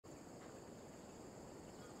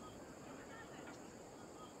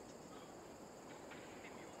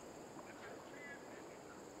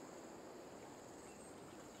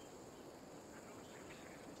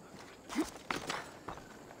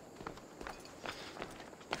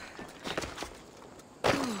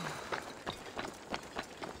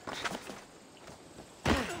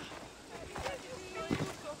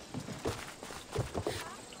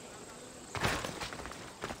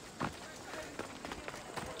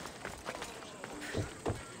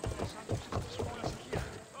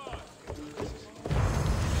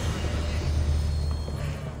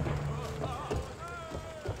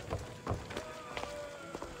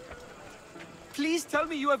tell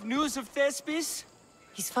me you have news of Thespis?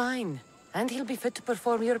 He's fine, and he'll be fit to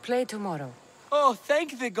perform your play tomorrow. Oh,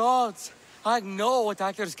 thank the gods! I know what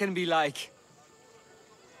actors can be like.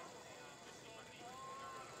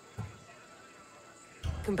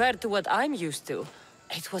 Compared to what I'm used to,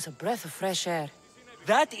 it was a breath of fresh air.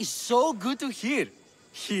 That is so good to hear.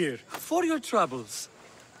 Here, for your troubles.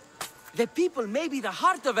 The people may be the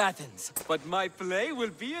heart of Athens, but my play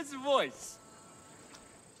will be its voice.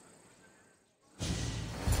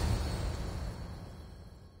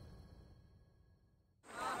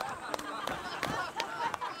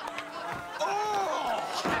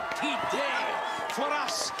 Happy day for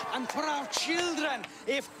us and for our children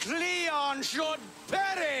if Cleon should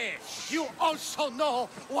perish! You also know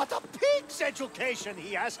what a pig's education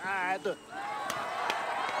he has had.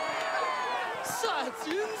 Such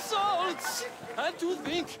insults! And to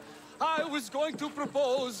think I was going to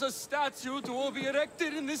propose a statue to be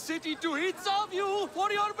erected in the city to each of you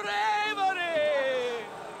for your bravery!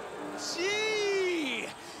 See!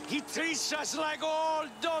 He treats us like old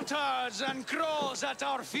dotards and crawls at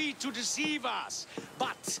our feet to deceive us.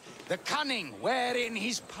 But the cunning wherein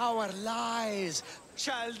his power lies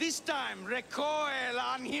shall this time recoil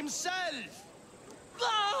on himself.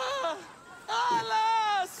 Ah!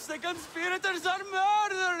 Alas! The conspirators are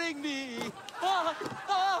murdering me! Ah!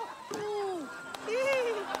 Ah! Ooh!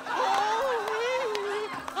 Ee! Oh! Ee!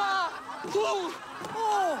 Ah! Ooh!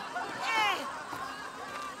 Oh! Eh!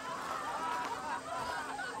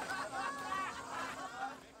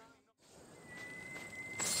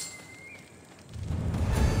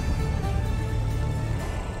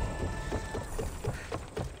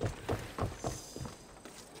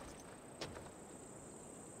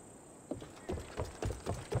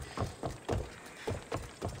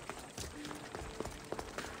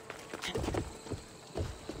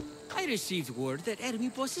 I received word that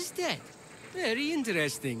Hermipos is dead. Very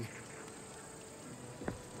interesting.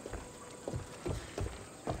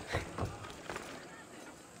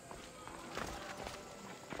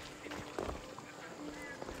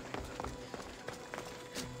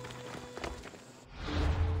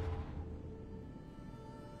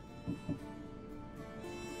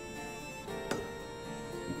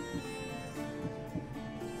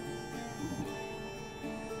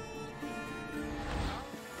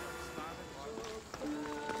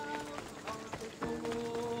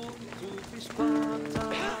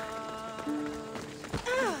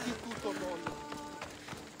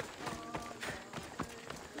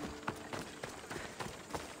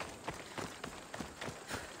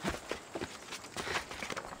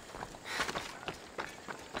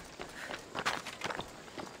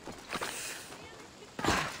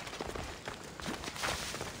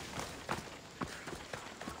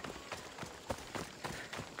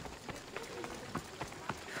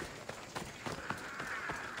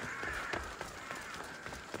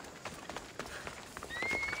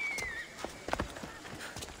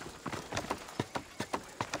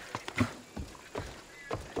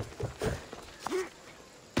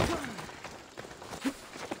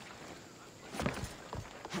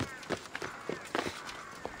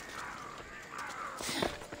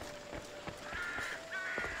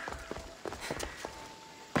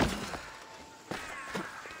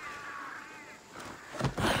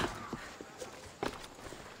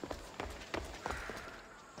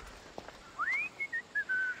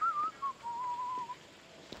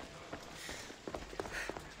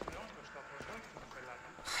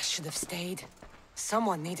 I should have stayed.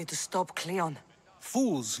 Someone needed to stop Cleon.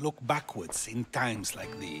 Fools look backwards in times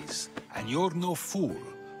like these. And you're no fool.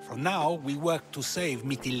 From now, we work to save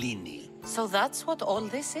Mytilene. So that's what all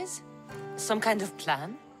this is? Some kind of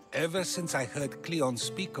plan? Ever since I heard Cleon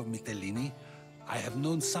speak of Mytilene, I have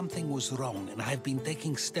known something was wrong, and I have been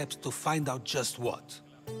taking steps to find out just what.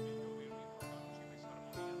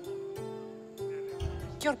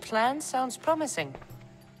 Your plan sounds promising.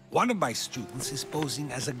 One of my students is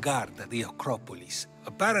posing as a guard at the Acropolis.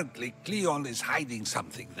 Apparently, Cleon is hiding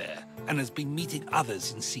something there, and has been meeting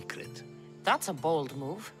others in secret. That's a bold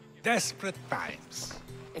move. Desperate times.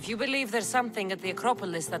 If you believe there's something at the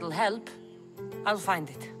Acropolis that'll help, I'll find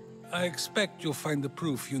it. I expect you'll find the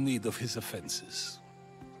proof you need of his offenses.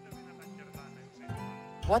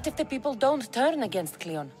 What if the people don't turn against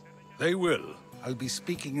Cleon? They will. I'll be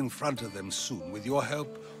speaking in front of them soon. With your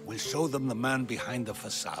help, we'll show them the man behind the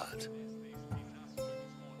facade.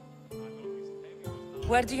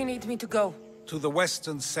 Where do you need me to go? To the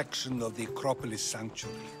western section of the Acropolis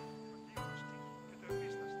Sanctuary.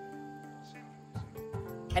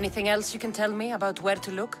 Anything else you can tell me about where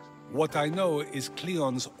to look? What I know is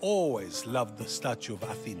Cleon's always loved the statue of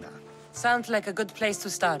Athena. Sounds like a good place to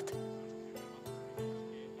start.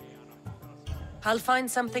 I'll find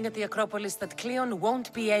something at the Acropolis that Cleon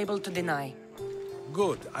won't be able to deny.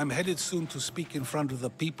 Good. I'm headed soon to speak in front of the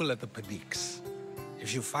people at the Pnyx.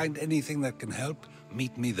 If you find anything that can help,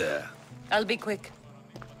 meet me there. I'll be quick.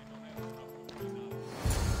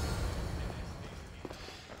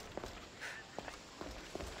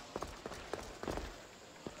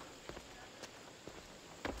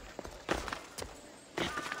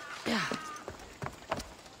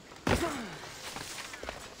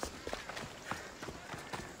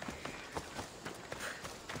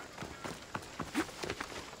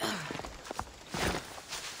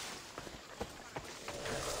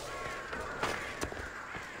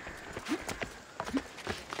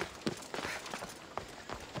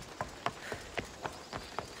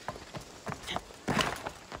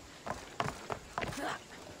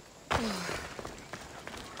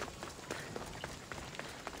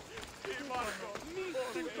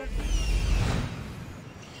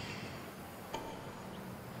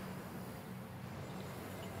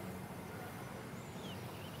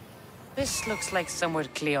 This looks like somewhere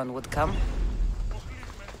Cleon would come.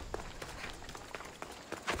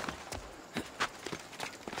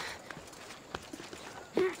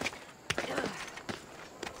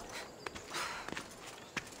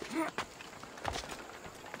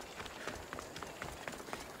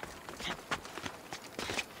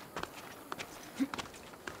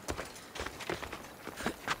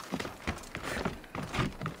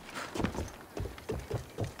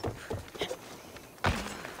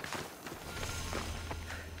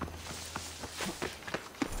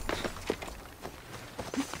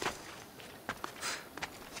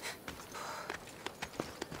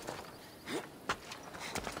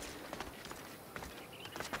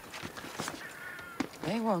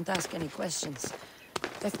 They won't ask any questions.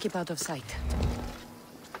 Let's keep out of sight.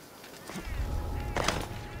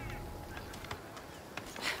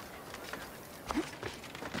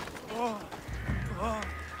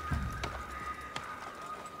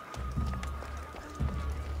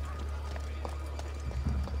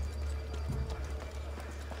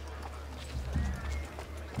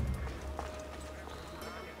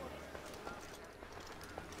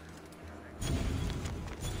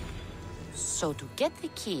 So to get the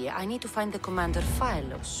key, I need to find the Commander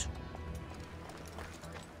Phylos.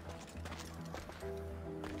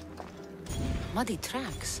 Muddy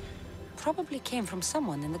tracks. Probably came from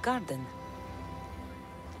someone in the garden.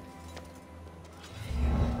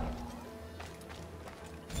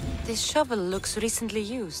 This shovel looks recently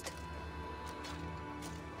used.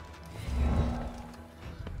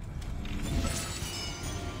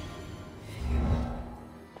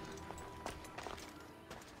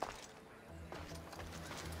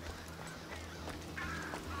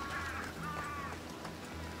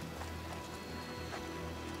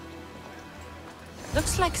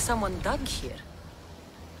 Looks like someone dug here.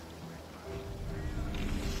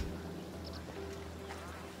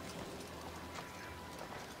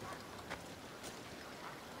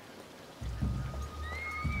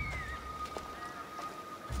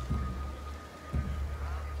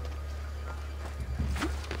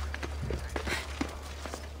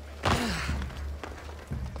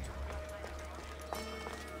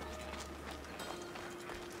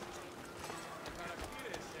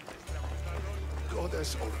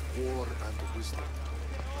 Goddess of war and wisdom,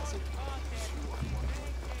 as it is you are one.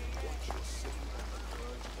 Watch yourself.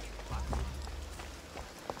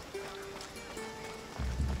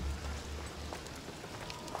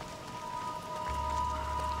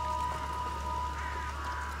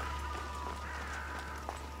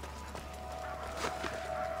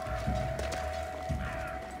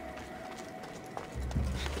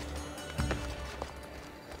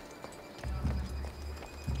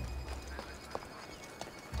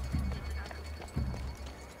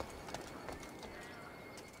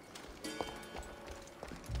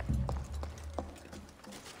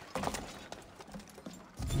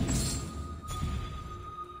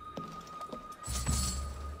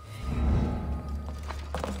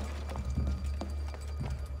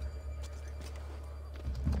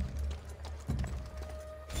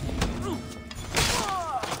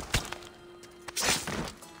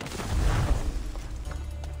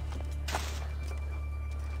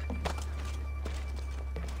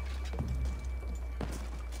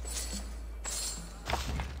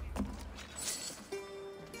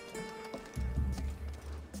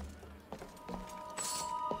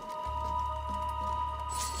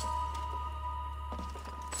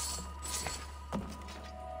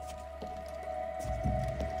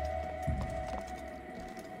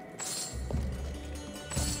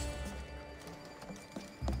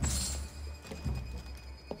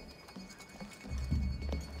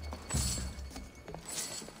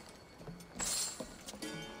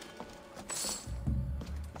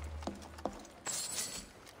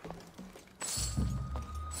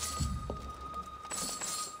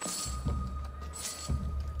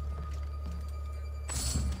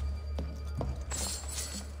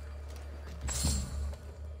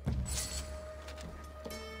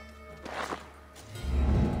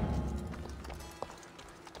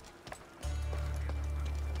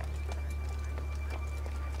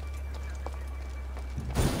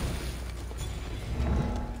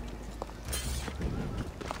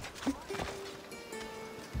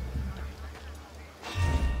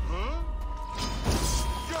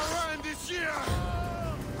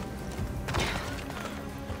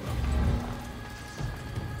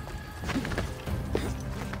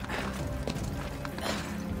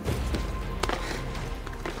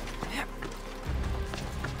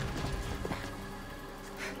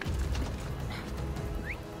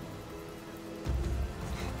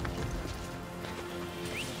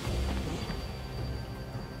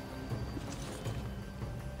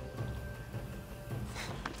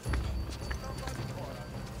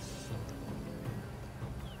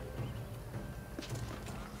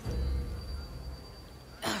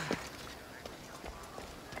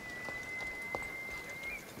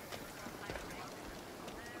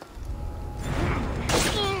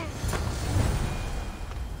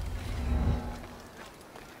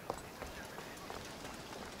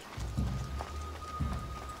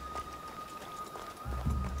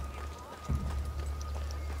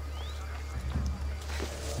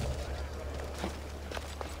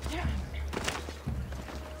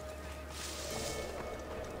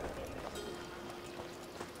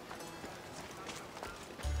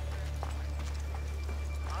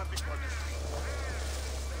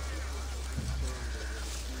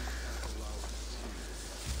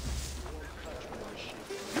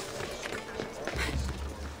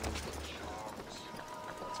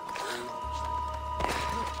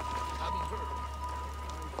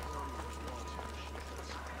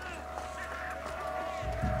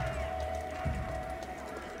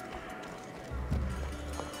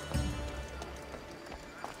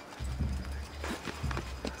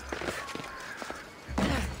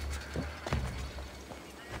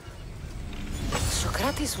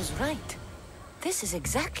 Socrates was right. This is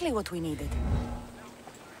exactly what we needed.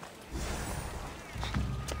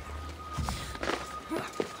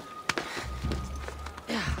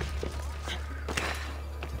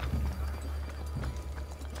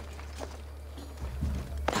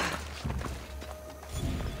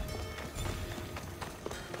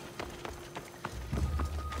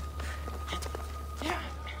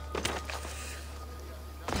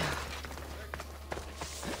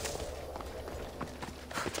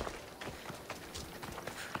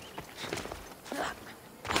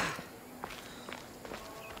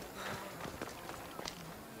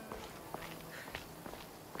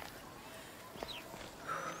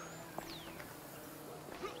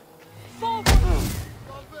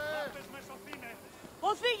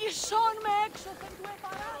 Οδήγησόν με έξωθεν του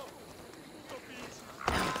επαράστου.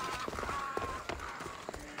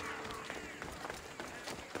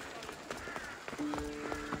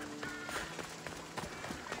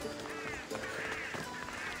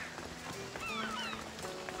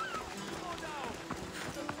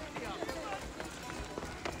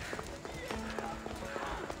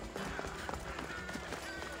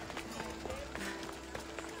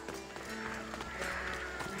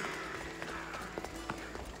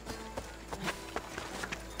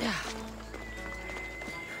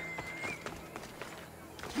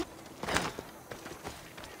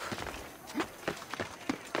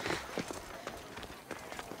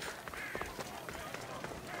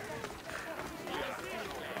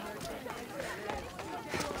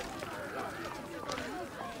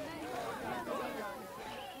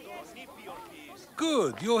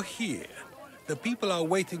 Good, you're here. The people are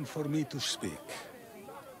waiting for me to speak.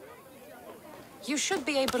 You should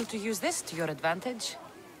be able to use this to your advantage.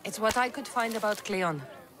 It's what I could find about Cleon.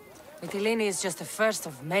 Mytilene is just the first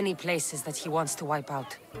of many places that he wants to wipe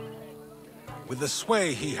out. With the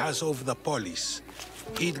sway he has over the polis,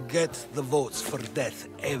 he'd get the votes for death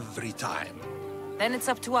every time. Then it's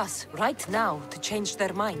up to us, right now, to change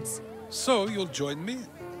their minds. So you'll join me?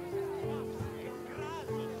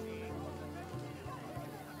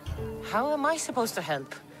 How am I supposed to help?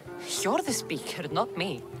 You're the speaker, not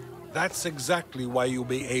me. That's exactly why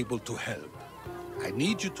you'll be able to help. I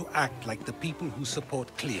need you to act like the people who support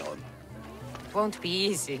Cleon. It won't be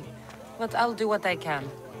easy, but I'll do what I can.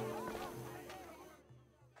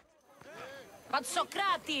 But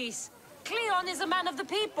Socrates! Cleon is a man of the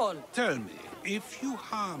people! Tell me, if you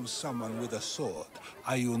harm someone with a sword,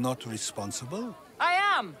 are you not responsible? I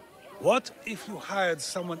am! What if you hired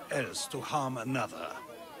someone else to harm another?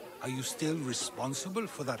 Are you still responsible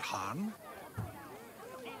for that harm?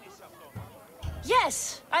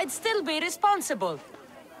 Yes, I'd still be responsible.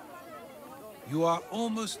 You are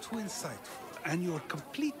almost too insightful, and you're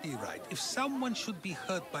completely right. If someone should be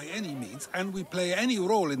hurt by any means, and we play any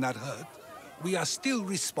role in that hurt, we are still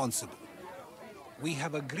responsible. We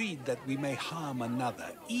have agreed that we may harm another,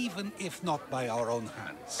 even if not by our own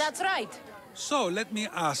hands. That's right. So let me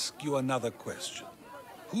ask you another question.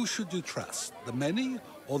 Who should you trust, the many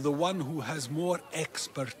or the one who has more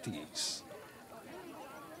expertise?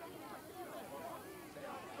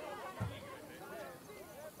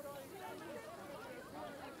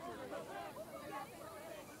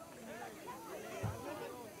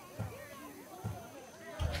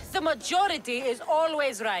 The majority is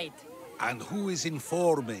always right. And who is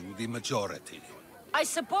informing the majority? I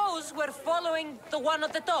suppose we're following the one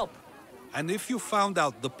at the top. And if you found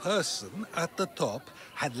out the person at the top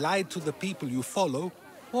had lied to the people you follow,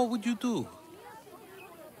 what would you do?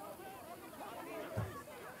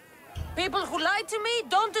 People who lie to me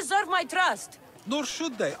don't deserve my trust. Nor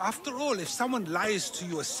should they. After all, if someone lies to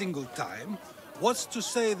you a single time, what's to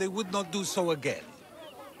say they would not do so again?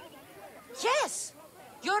 Yes,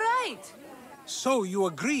 you're right. So you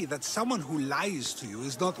agree that someone who lies to you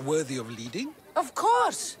is not worthy of leading? Of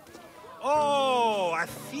course. Oh,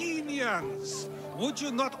 Athenians! Would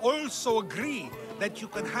you not also agree that you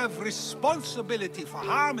can have responsibility for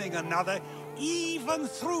harming another even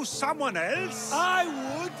through someone else? I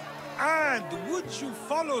would. And would you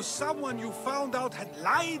follow someone you found out had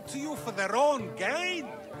lied to you for their own gain?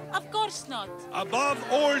 Of course not. Above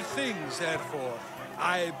all things, therefore,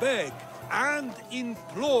 I beg and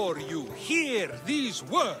implore you, hear these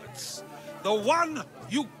words. The one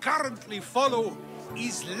you currently follow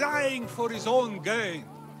is lying for his own gain.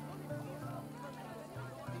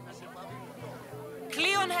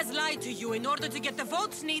 Cleon has lied to you in order to get the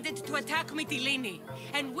votes needed to attack Mytilene.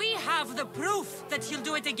 And we have the proof that he'll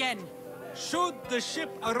do it again. Should the ship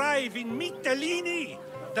arrive in Mytilene,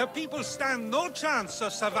 the people stand no chance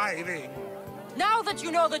of surviving. Now that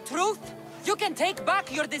you know the truth, you can take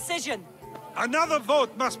back your decision. Another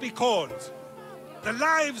vote must be called. The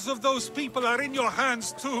lives of those people are in your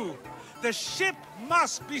hands too. The ship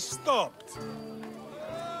must be stopped.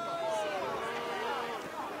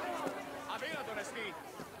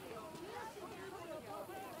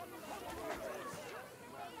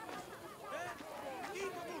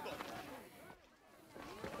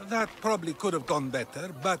 That probably could have gone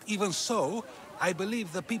better, but even so, I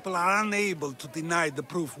believe the people are unable to deny the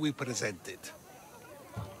proof we presented.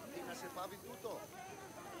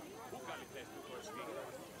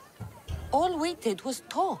 All we did was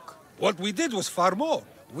talk. What we did was far more.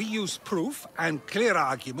 We used proof and clear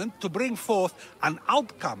argument to bring forth an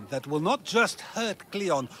outcome that will not just hurt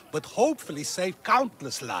Cleon, but hopefully save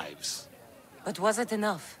countless lives. But was it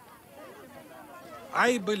enough?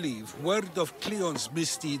 I believe word of Cleon's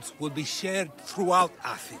misdeeds will be shared throughout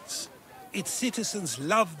Athens. Its citizens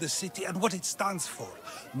love the city and what it stands for.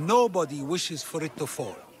 Nobody wishes for it to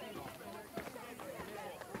fall.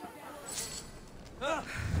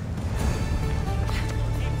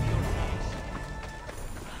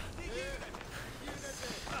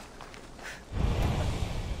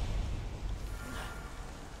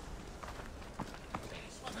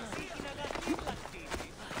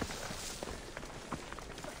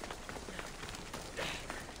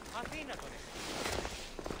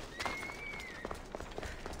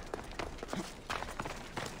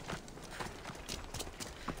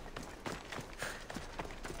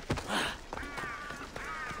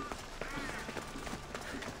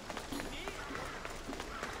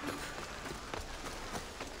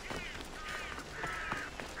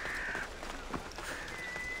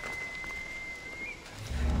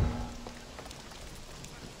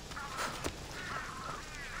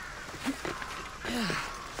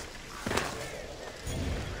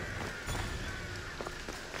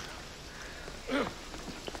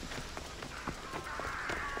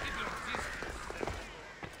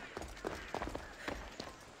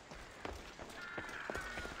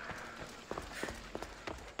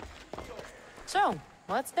 So,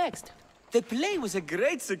 what's next? The play was a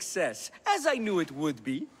great success, as I knew it would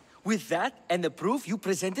be. With that, and the proof you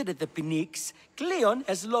presented at the Pnyx, Cleon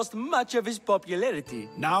has lost much of his popularity.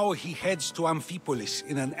 Now he heads to Amphipolis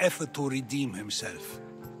in an effort to redeem himself.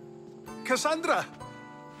 Cassandra!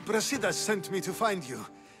 Brasidas sent me to find you.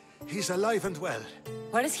 He's alive and well.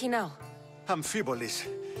 Where is he now? Amphipolis.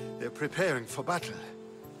 They're preparing for battle.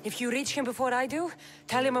 If you reach him before I do,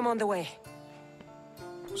 tell him I'm on the way.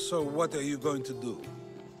 So what are you going to do?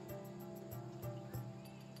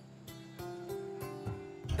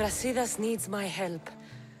 Brasidas needs my help.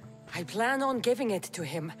 I plan on giving it to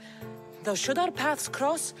him. Though should our paths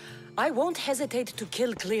cross, I won't hesitate to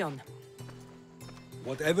kill Cleon.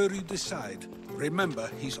 Whatever you decide, remember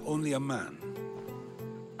he's only a man.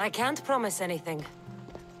 I can't promise anything.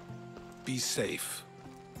 Be safe.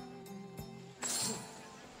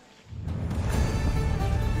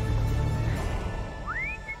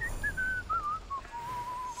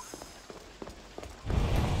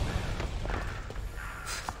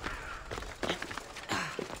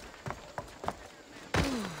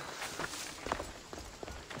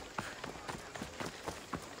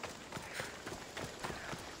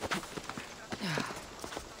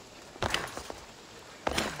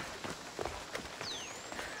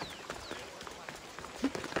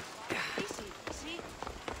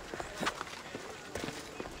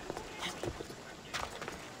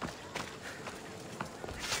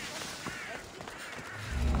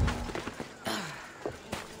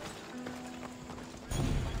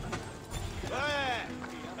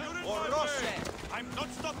 I'm not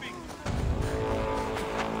stopping!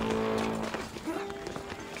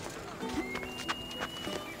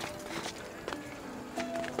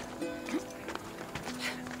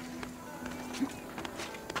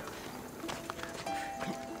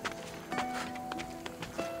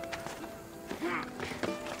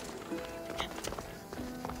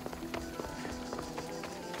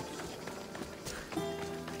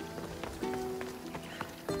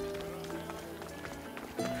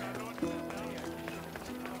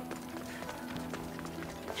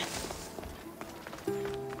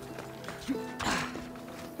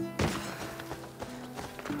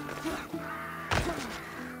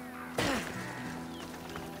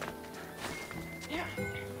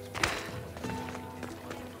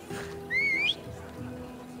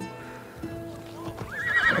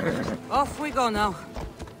 Off we go now.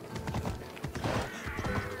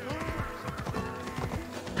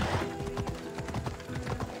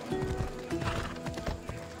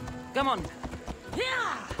 Come on.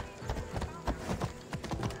 Yeah!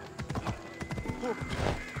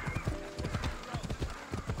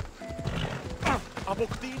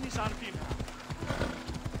 Αποκτήνεις αν την.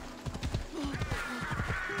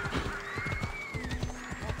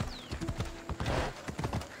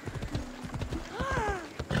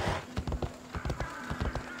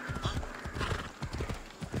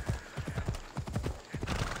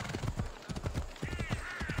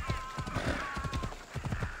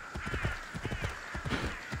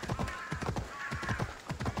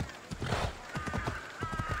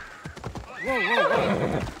 Slow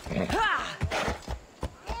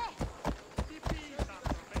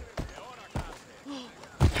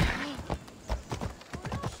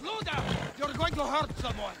down! You're going to hurt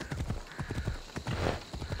someone!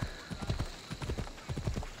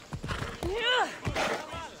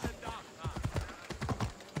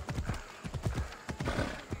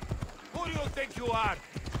 Who do you think you are?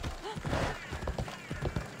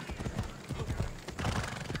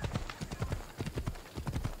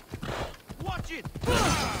 Watch it!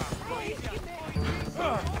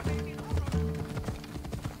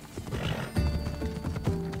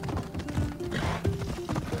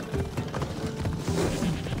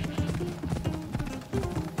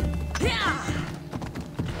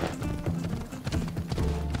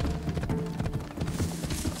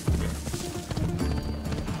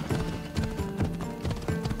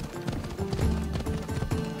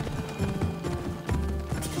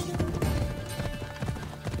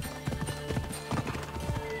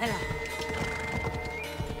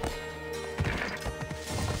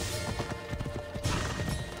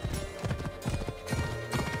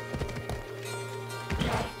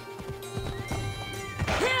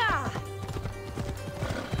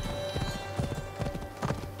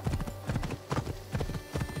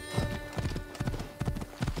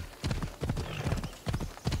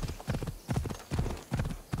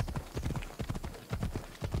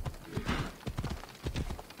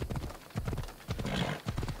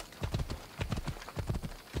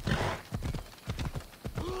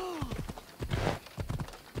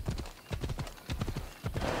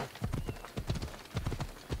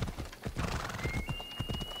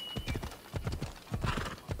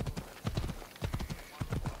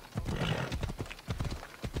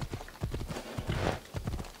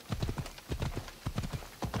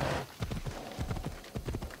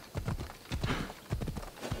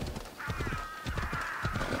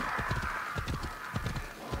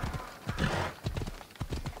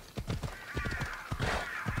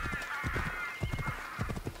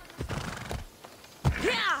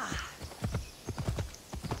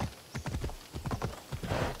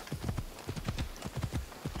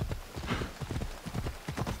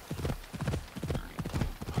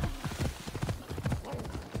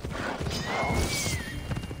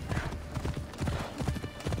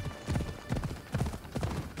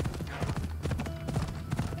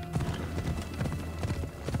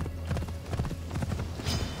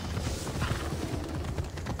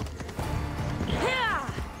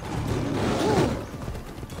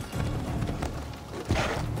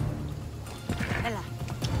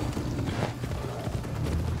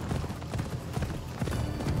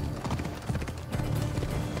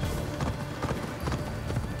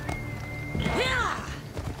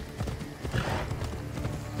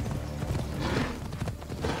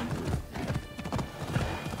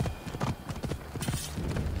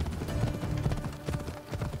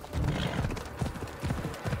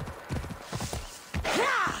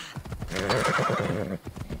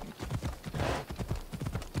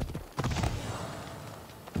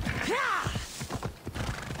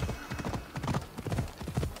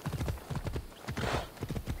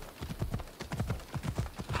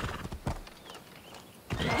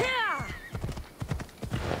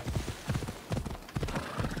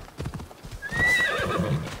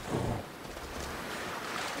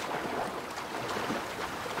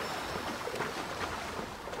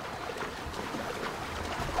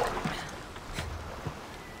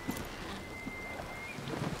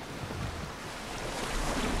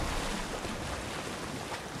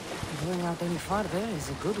 Going out any farther is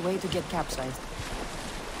a good way to get capsized.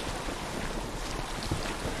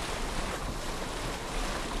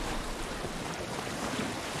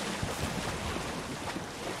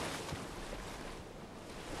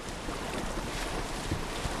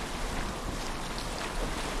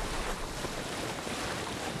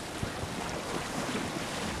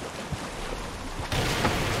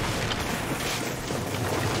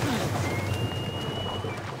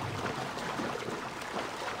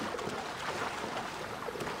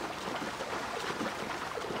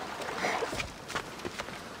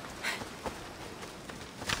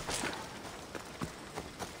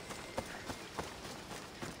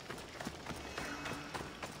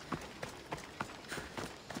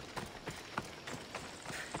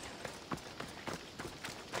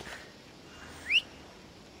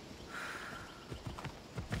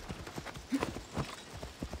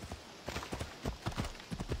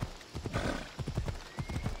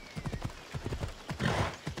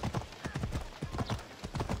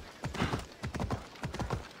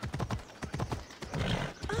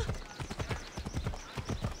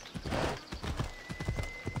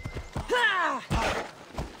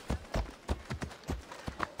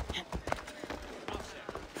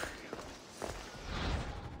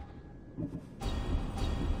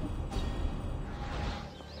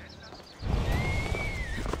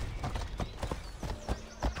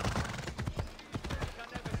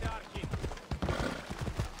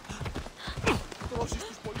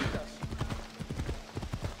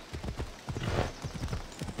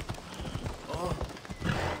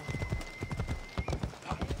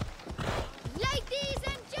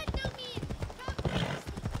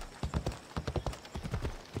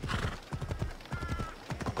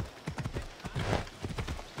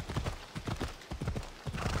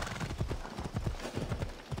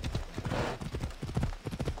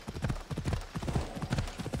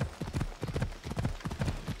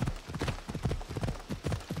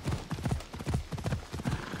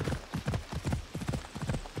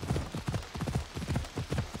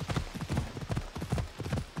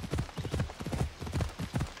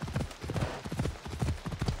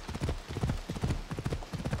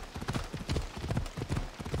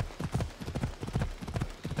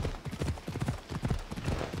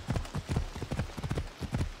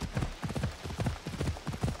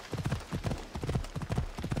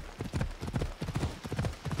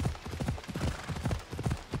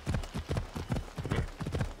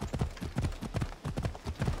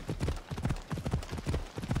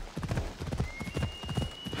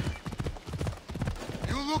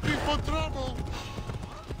 looking for trouble?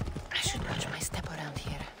 I should watch my step around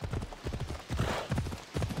here.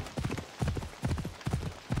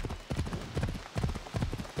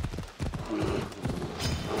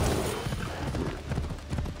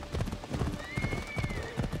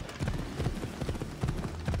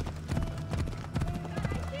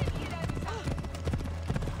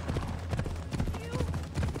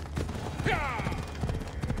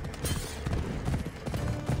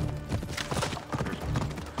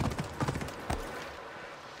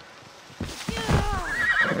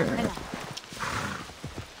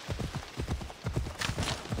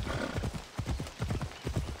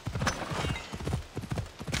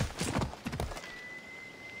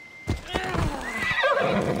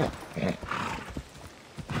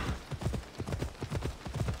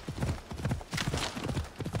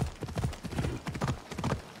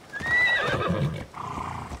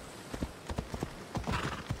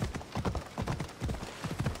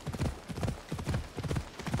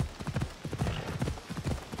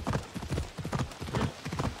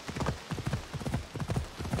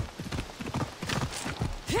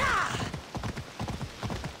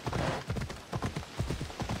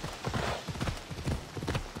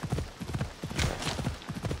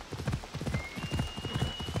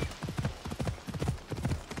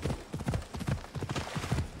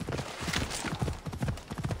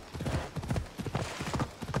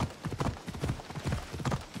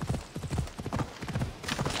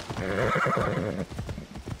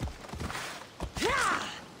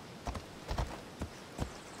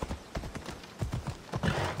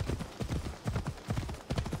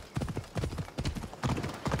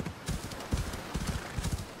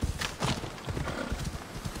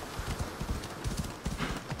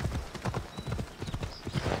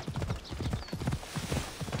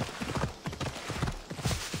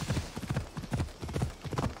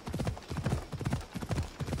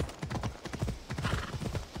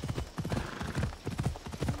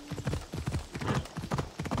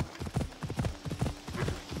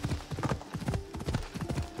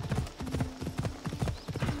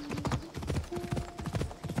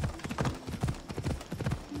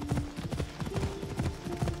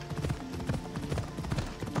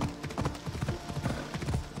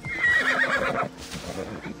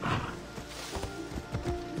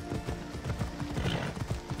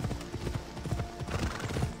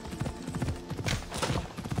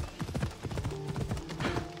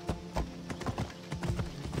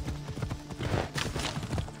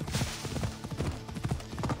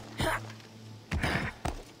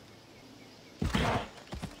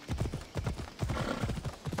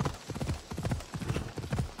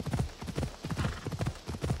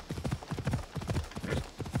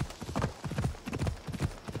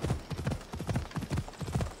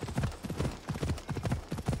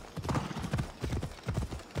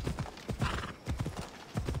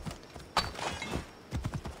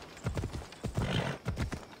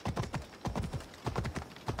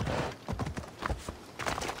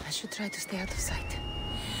 I should try to stay out of sight.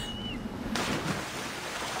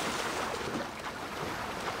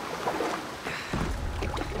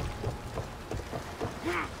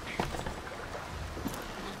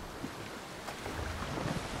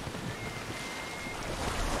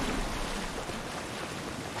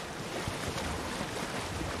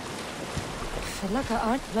 Felaka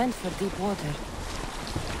aren't meant for deep water.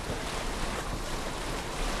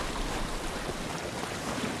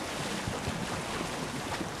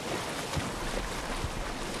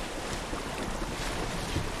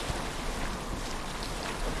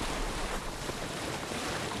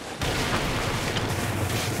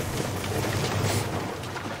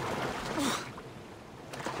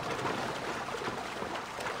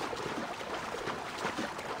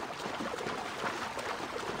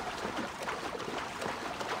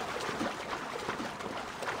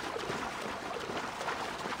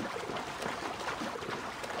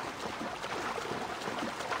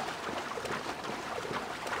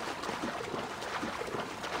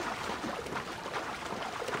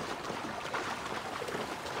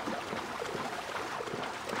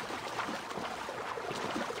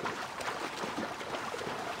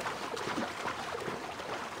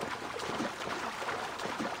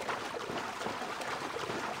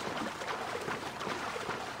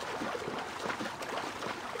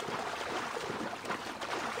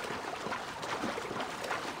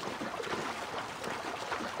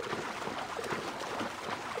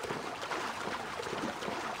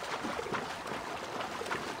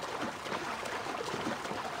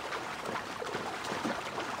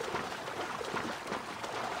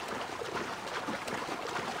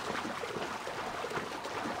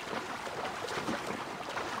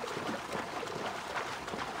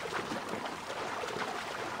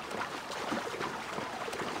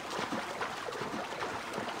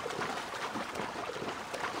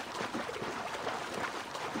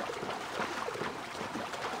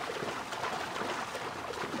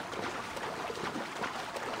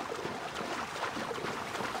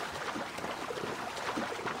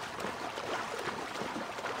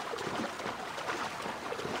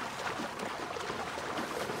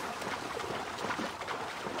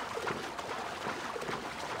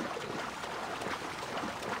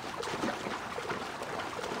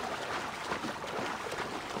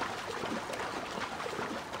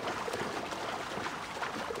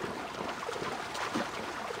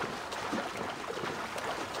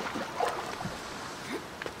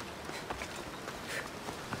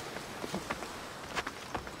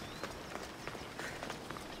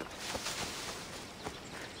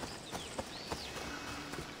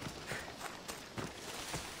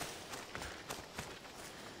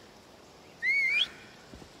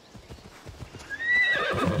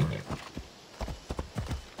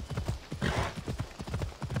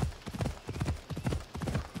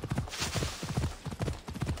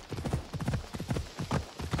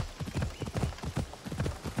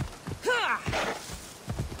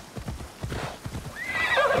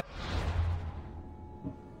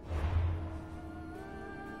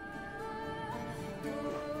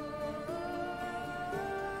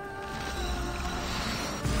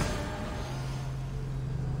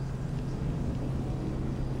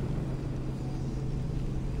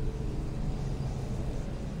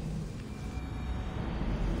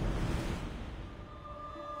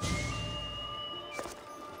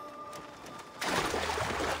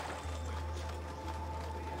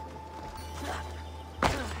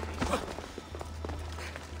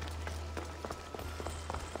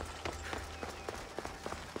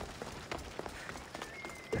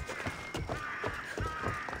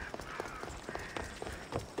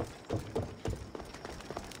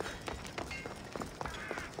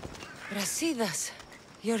 Brasidas,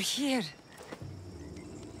 you're here.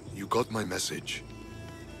 You got my message.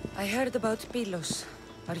 I heard about Pilos.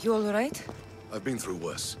 Are you all right? I've been through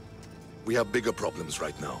worse. We have bigger problems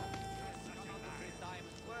right now.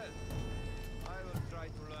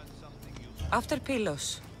 After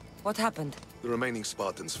Pilos, what happened? The remaining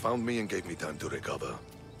Spartans found me and gave me time to recover.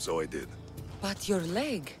 So I did. But your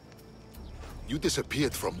leg... You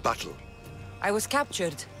disappeared from battle. I was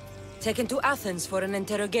captured. Taken to Athens for an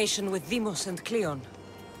interrogation with Deimos and Cleon.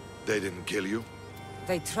 They didn't kill you?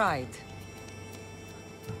 They tried.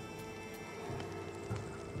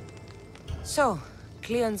 So,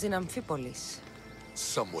 Cleon's in Amphipolis.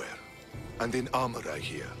 Somewhere. And in armor, I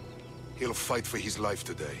hear. He'll fight for his life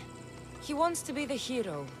today. He wants to be the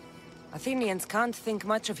hero. Athenians can't think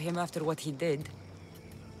much of him after what he did.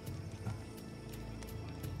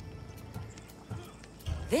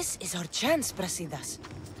 This is our chance, Brasidas.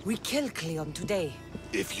 We kill Cleon today.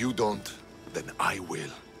 If you don't, then I will.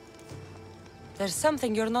 There's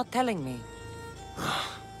something you're not telling me.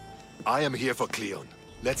 I am here for Cleon.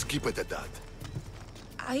 Let's keep it at that.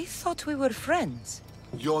 I thought we were friends.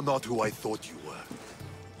 You're not who I thought you were.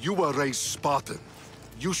 You were raised Spartan.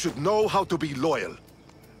 You should know how to be loyal.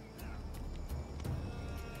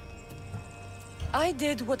 I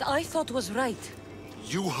did what I thought was right.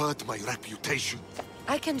 You hurt my reputation.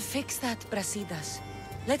 I can fix that, Brasidas.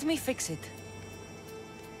 Let me fix it.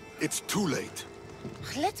 It's too late.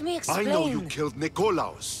 Let me explain. I know you killed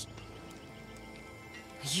Nikolaos.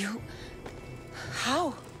 You...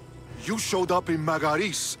 How? You showed up in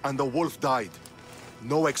Magaris and the wolf died.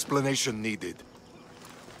 No explanation needed.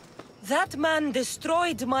 That man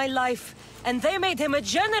destroyed my life, and they made him a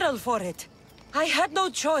general for it. I had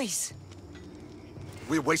no choice.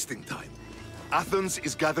 We're wasting time. Athens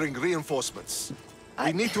is gathering reinforcements.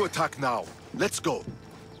 We need to attack now. Let's go.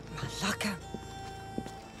 Malaka.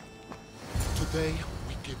 Today,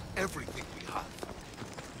 we give everything we have.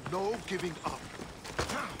 No giving up.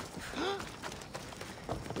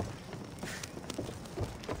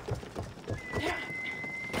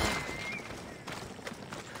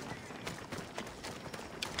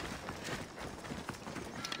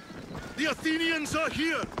 The Athenians are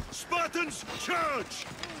here! Spartans, charge!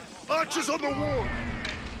 Archers on the wall!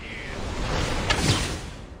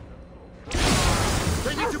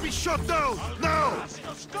 They need to be shot down, now!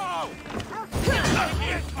 Let's go! Guide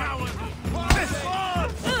me!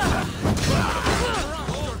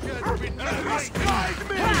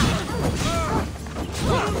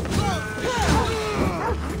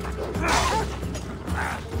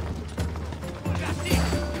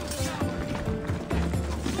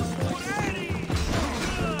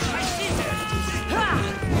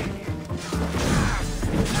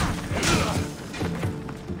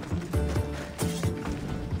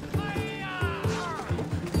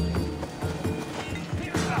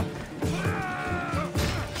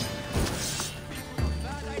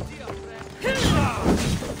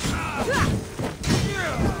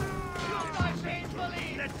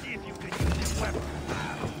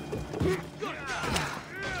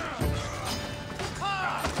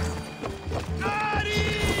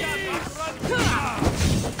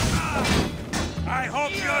 I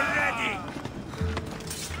hope you're ready!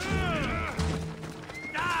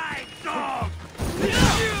 Die, dog!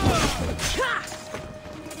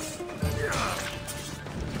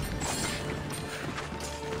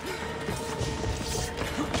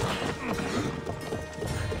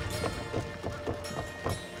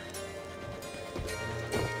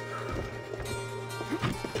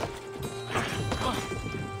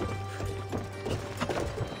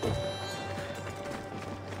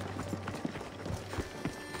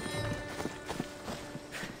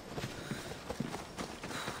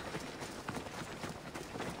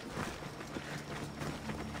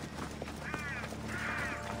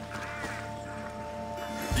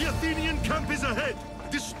 The Athenian camp is ahead!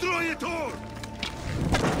 Destroy it all!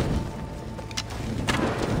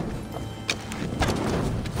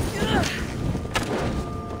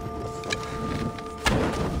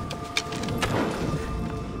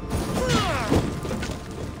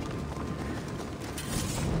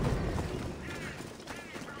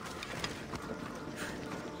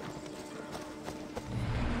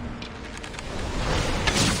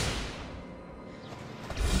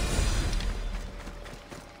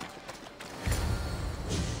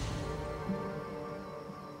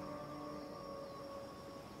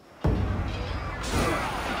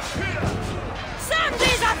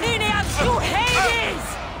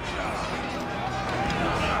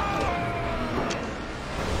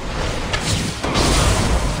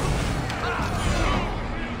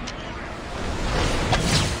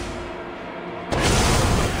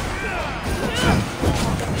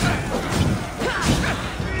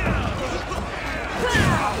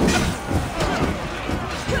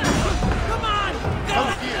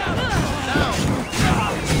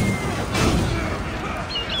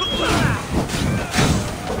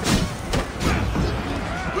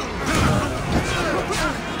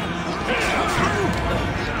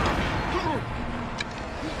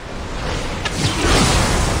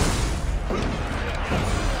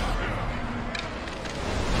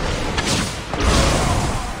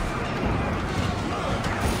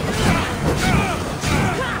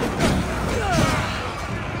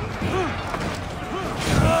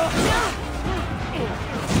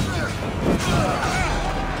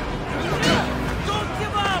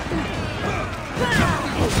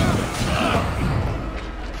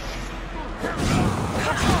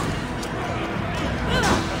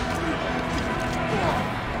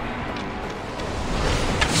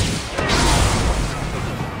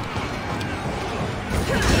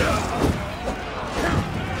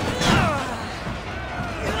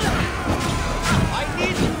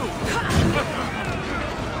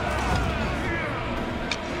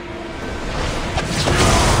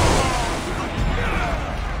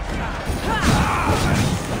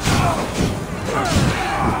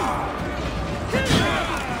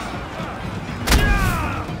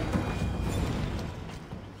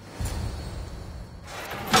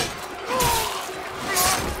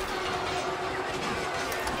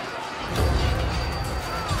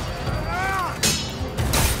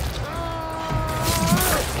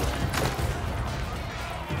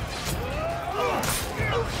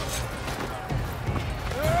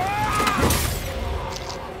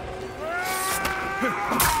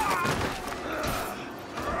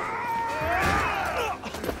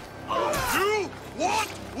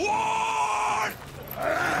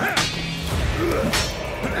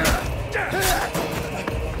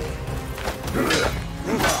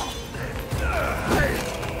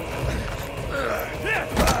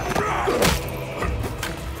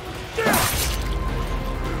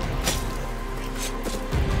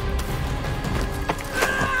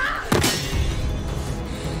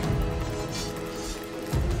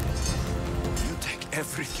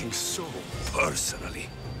 taking so personally.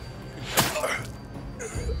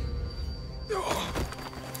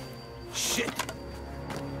 Shit!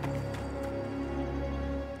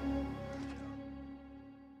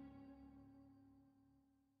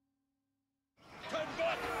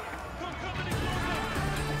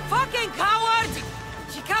 Fucking coward!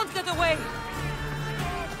 She can't get away!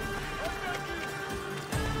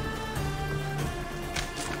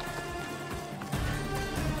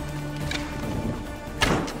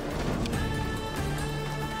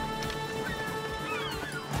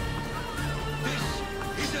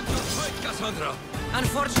 Cassandra!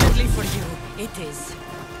 Unfortunately for you, it is.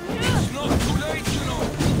 It's not too late, you know.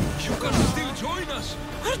 You can still join us.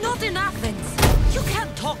 We're not in Athens. You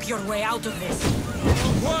can't talk your way out of this.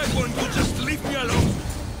 Why won't you just leave me alone?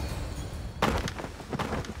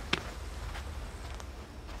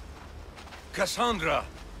 Cassandra,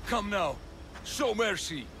 come now. Show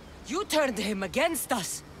mercy. You turned him against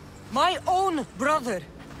us. My own brother.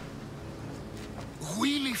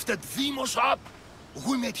 We lifted Deimos up.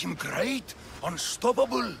 We made him great,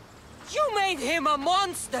 unstoppable. You made him a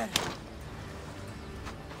monster!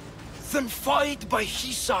 Then fight by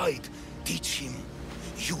his side. Teach him.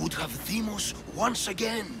 You would have Deimos once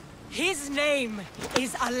again. His name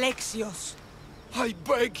is Alexios. I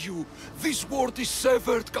beg you, this world is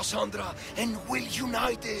severed, Cassandra, and we'll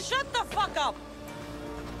unite it. Shut the fuck up!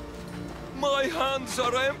 My hands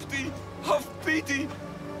are empty. Have pity.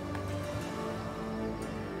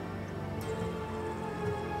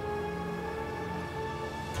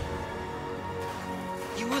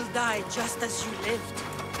 You will die just as you lived.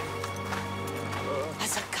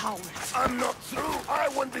 As a coward. I'm not through. I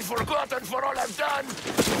won't be forgotten for all I've done.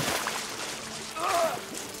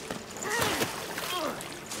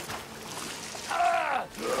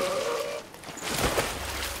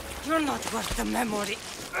 You're not worth the memory.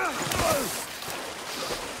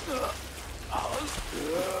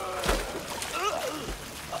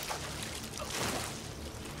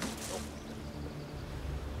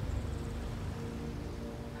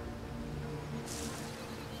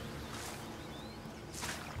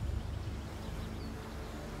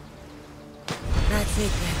 That's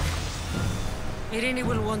it then. Irene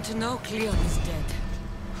will want to know Cleon is dead.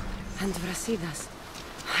 And Brasidas.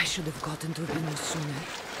 I should have gotten to Venus sooner.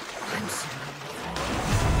 I'm sorry.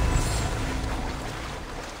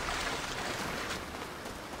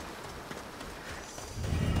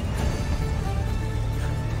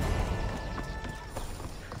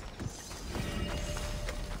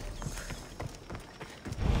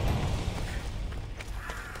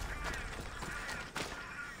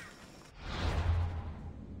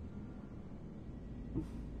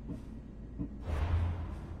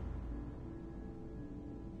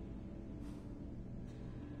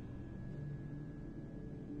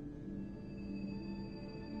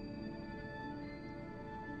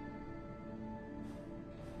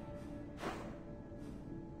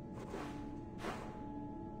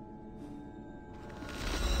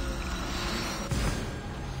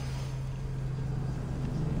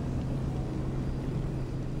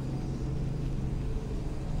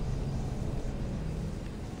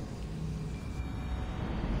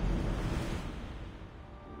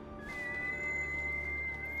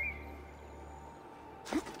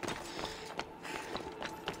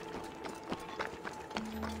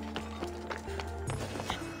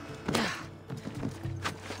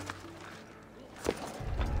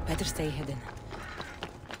 Better stay hidden.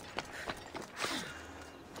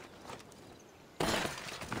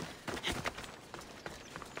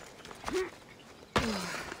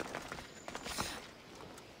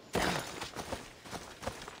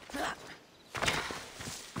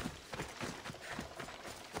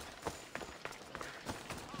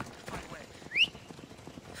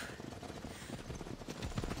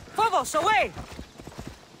 Phobos, away!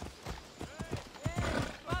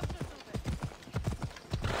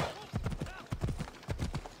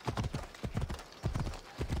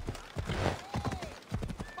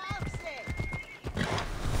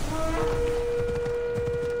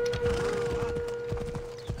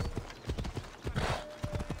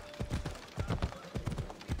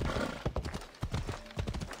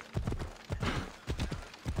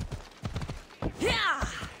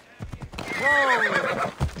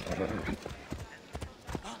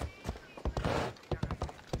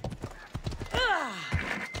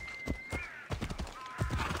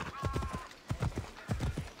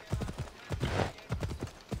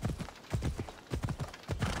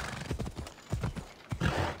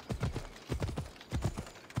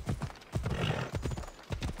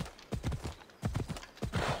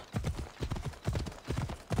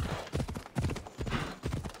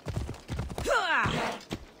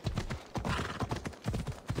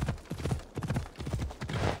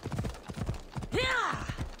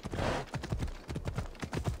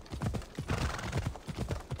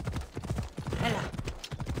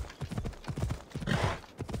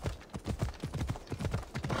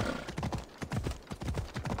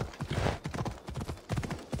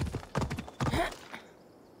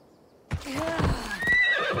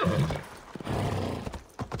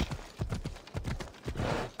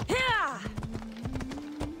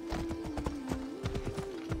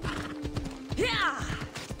 Yeah!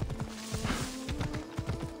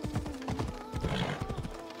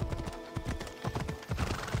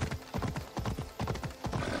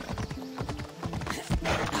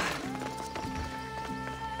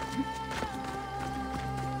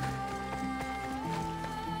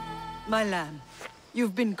 My lamb,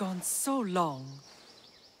 you've been gone so long.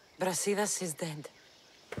 Brasidas is dead.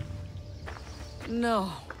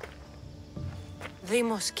 No.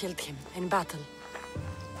 Deimos killed him in battle.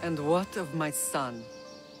 And what of my son?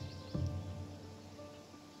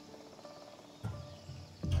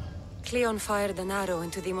 Cleon fired an arrow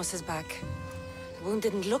into Deimos' back. The wound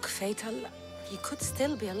didn't look fatal. He could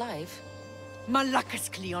still be alive.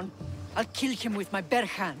 Malakas, Cleon. I'll kill him with my bare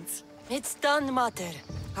hands. It's done, Mater.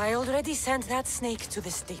 I already sent that snake to the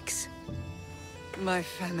Styx. My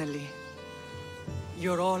family.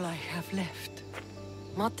 You're all I have left.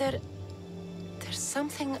 Mater, there's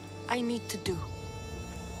something I need to do.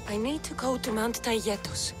 I need to go to Mount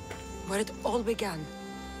Taygetos, where it all began.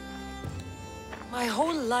 My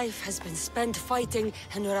whole life has been spent fighting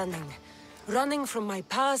and running. Running from my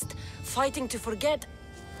past, fighting to forget.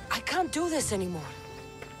 I can't do this anymore.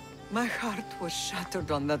 My heart was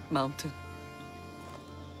shattered on that mountain.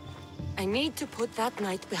 I need to put that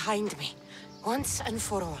night behind me, once and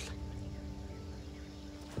for all.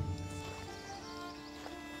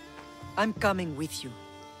 I'm coming with you.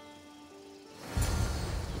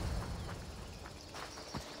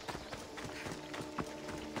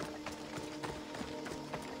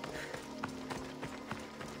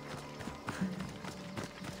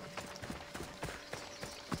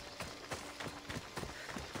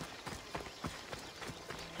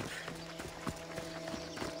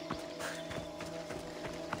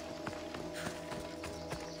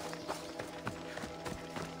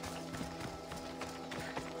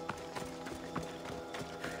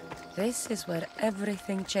 This is where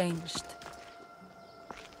everything changed.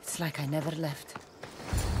 It's like I never left.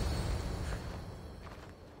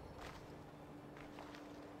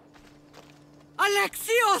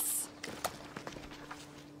 Alexios!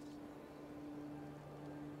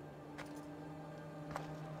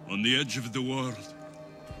 On the edge of the world,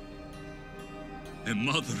 a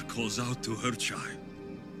mother calls out to her child.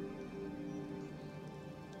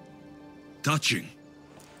 Touching.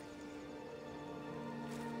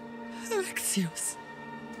 Alexios.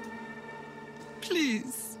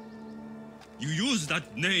 Please. You use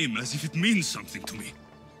that name as if it means something to me.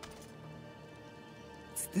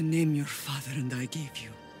 It's the name your father and I gave you.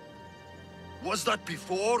 Was that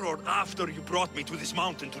before or after you brought me to this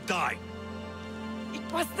mountain to die?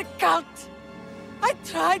 It was the cult! I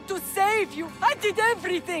tried to save you! I did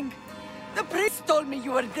everything! The priest told me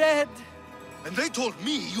you were dead! And they told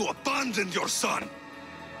me you abandoned your son!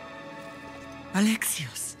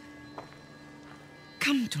 Alexios,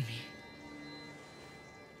 come to me.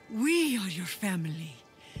 We are your family.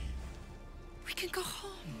 We can go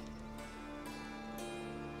home.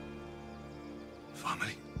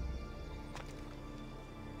 Family?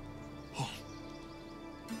 Home?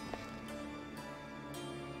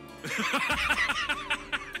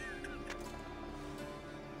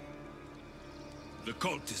 The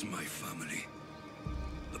cult is my family.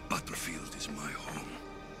 The battlefield is my home.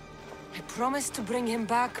 I promised to bring him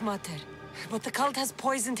back, Mater. But the cult has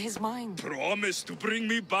poisoned his mind. Promised to bring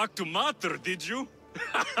me back to Mater, did you?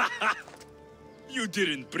 You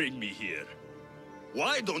didn't bring me here.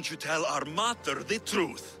 Why don't you tell our Mater the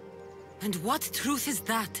truth? And what truth is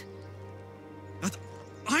that? That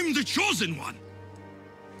I'm the chosen one.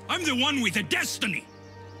 I'm the one with a destiny.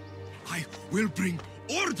 I will bring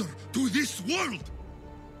order to this world.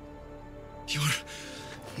 You're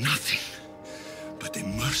nothing but a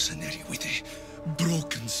mercenary with a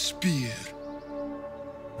broken spear.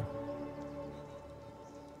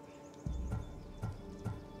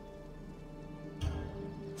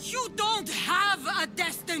 You don't have a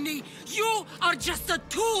destiny! You are just a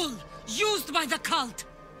tool used by the cult!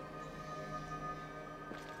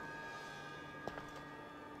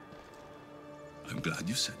 I'm glad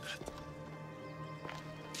you said that.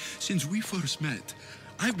 Since we first met,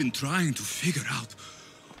 I've been trying to figure out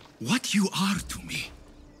what you are to me.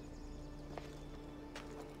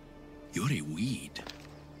 You're a weed,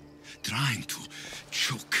 trying to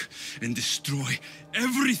choke and destroy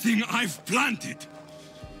everything I've planted.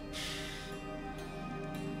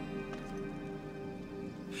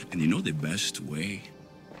 And you know the best way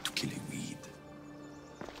to kill a weed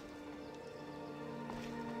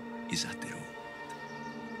is at the root.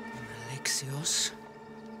 Alexios?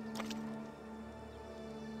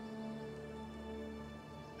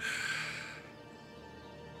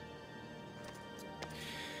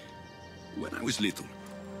 When I was little,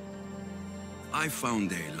 I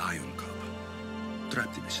found a lion cub,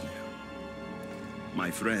 trapped in a snare. My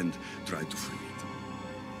friend tried to free it.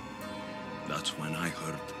 That's when I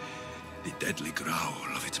heard the deadly growl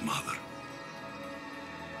of its mother.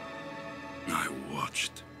 I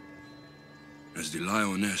watched as the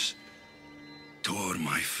lioness tore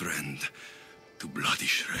my friend to bloody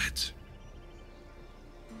shreds.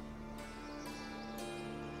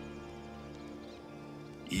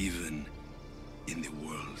 Even in the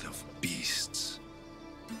world of beasts,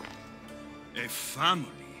 a family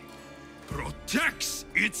protects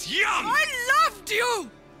its young! I loved you!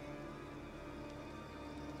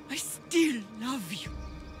 I still love you.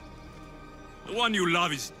 The one you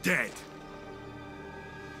love is dead.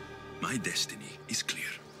 My destiny is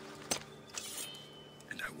clear.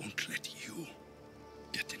 And I won't let you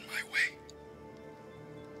get in my way.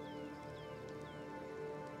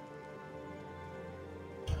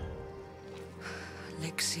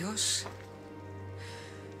 Alexios,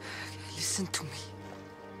 listen to me.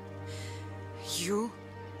 You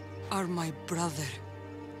are my brother.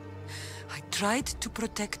 I tried to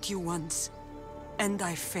protect you once, and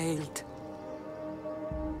I failed.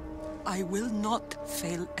 I will not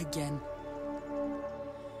fail again.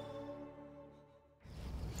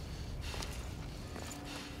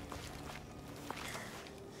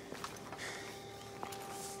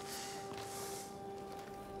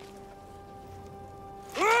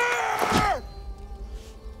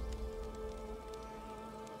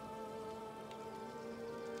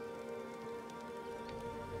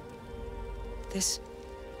 This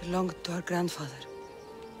belonged to our grandfather.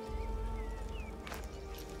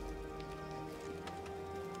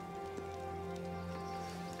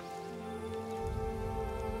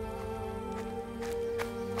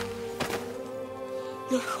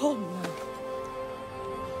 You're home now.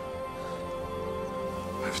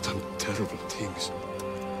 I've done terrible things.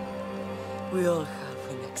 We all have,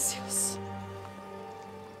 Alexios.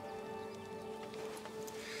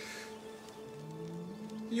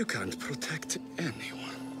 You can't protect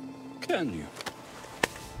anyone, can you?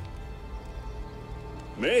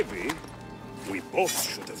 Maybe we both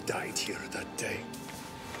should have died here that day.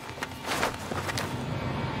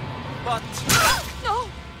 But... No!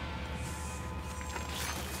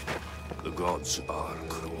 The gods are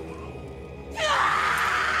cruel.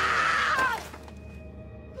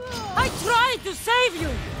 I tried to save you!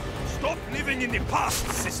 Stop living in the past,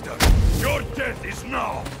 sister! Your death is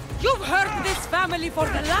now! You've hurt this family for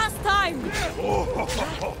the last time! Oh,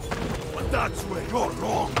 but that's where you're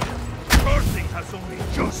wrong. Cursing has only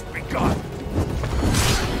just begun.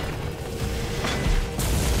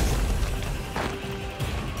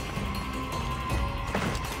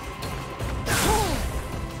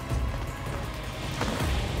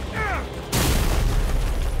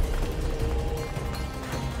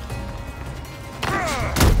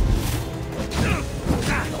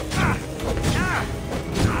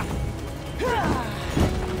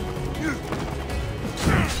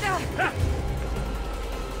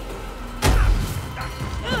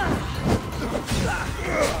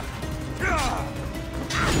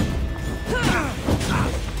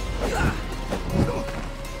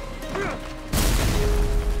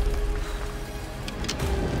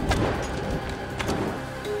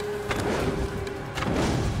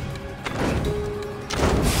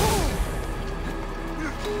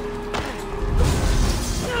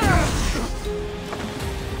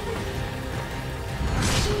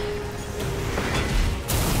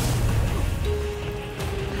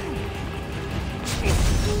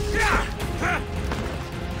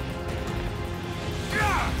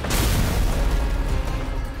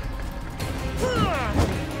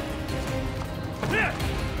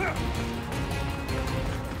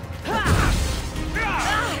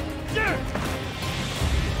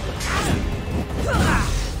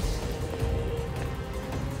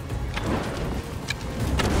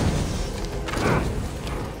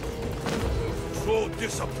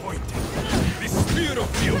 Disappointing. The spear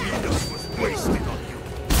of Leonidas was wasted on you.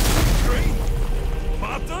 Train?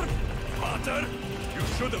 Mater? Mater? You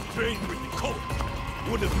should have trained with the cult.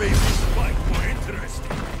 Would have made this fight more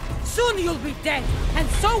interesting. Soon you'll be dead, and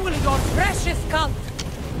so will your precious cult!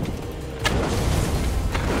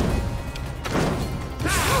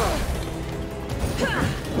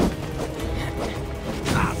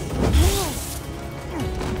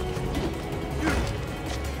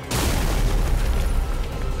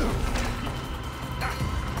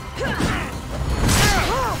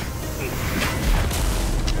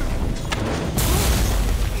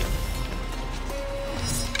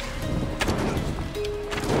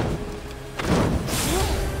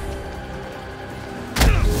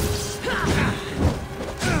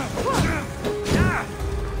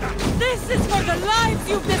 is for the lives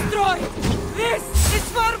you've destroyed! This is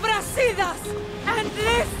for Brasidas! And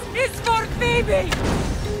this is for Phoebe!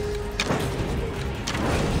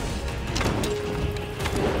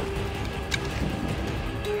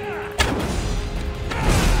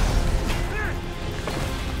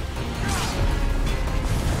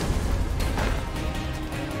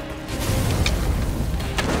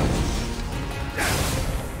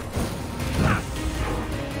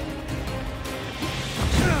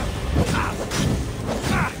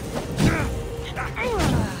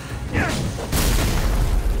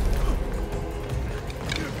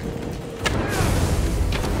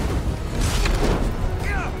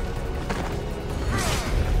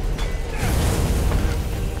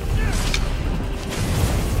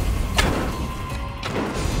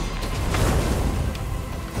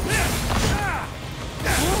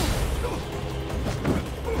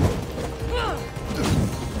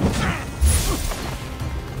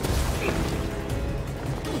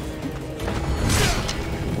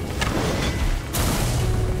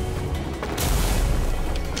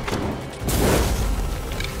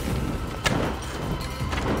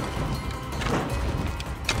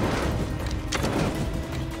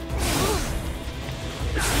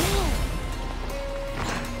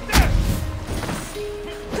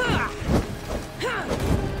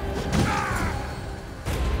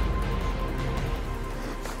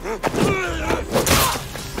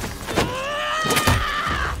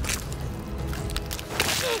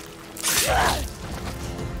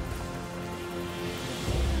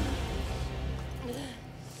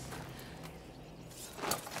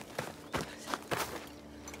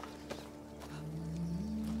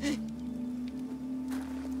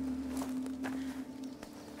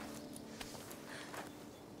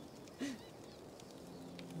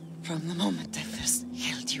 From the moment I first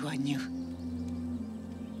held you, I knew.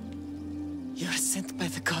 You are sent by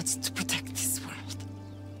the gods to protect this world.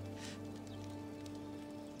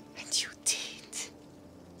 And you did.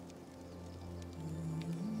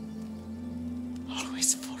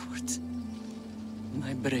 Always forward,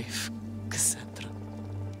 my brave Cassandra.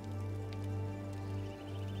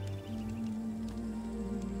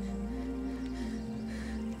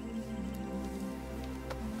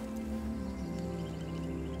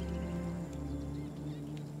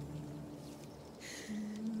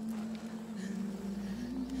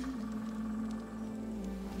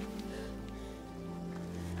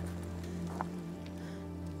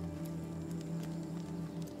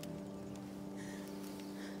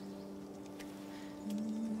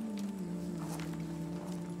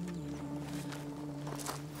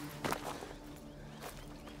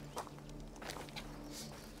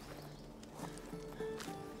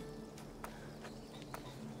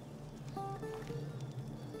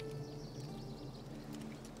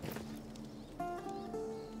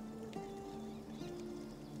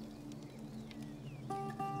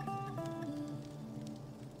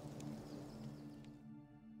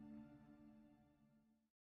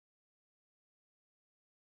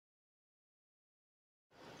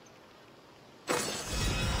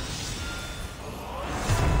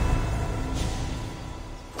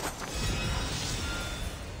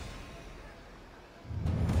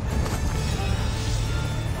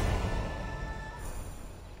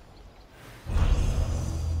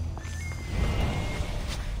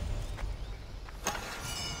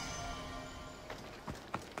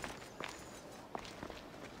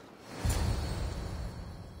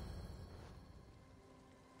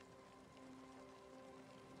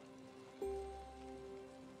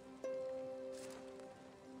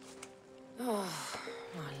 Oh,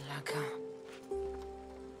 malaga.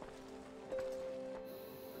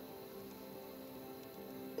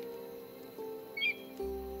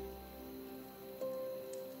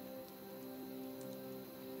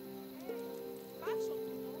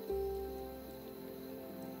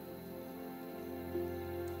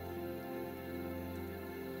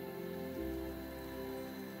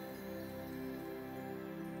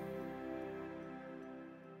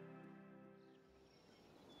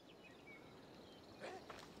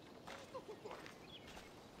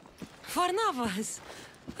 Varnavas!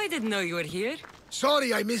 I didn't know you were here.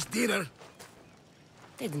 Sorry I missed dinner.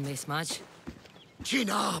 Didn't miss much. Chin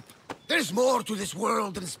up. There's more to this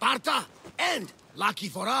world than Sparta. And, lucky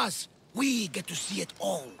for us, we get to see it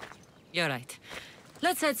all. You're right.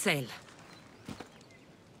 Let's set sail.